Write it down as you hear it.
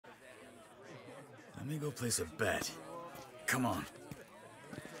Let me go place a bet. Come on.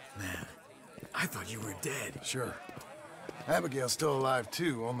 Man, I thought you were dead. Sure. Abigail's still alive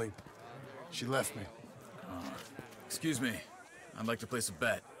too, only she left me. Excuse me. I'd like to place a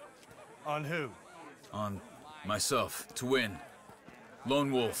bet. On who? On myself, to win.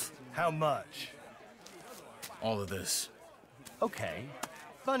 Lone Wolf. How much? All of this. Okay.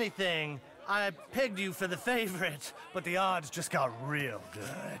 Funny thing, I pegged you for the favorite, but the odds just got real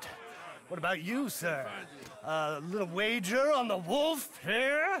good. What about you, sir? A little wager on the wolf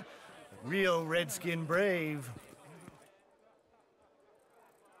here? Real redskin brave.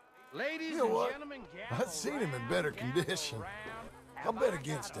 Ladies You know and what? gentlemen, I've seen him in better condition. I'll bet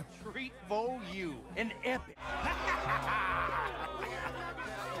against him. Treat for you, an epic.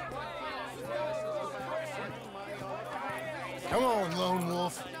 Come on, Lone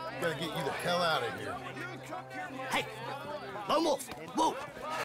Wolf. Gotta get you the hell out of here. Hey! Lone Wolf! Whoa!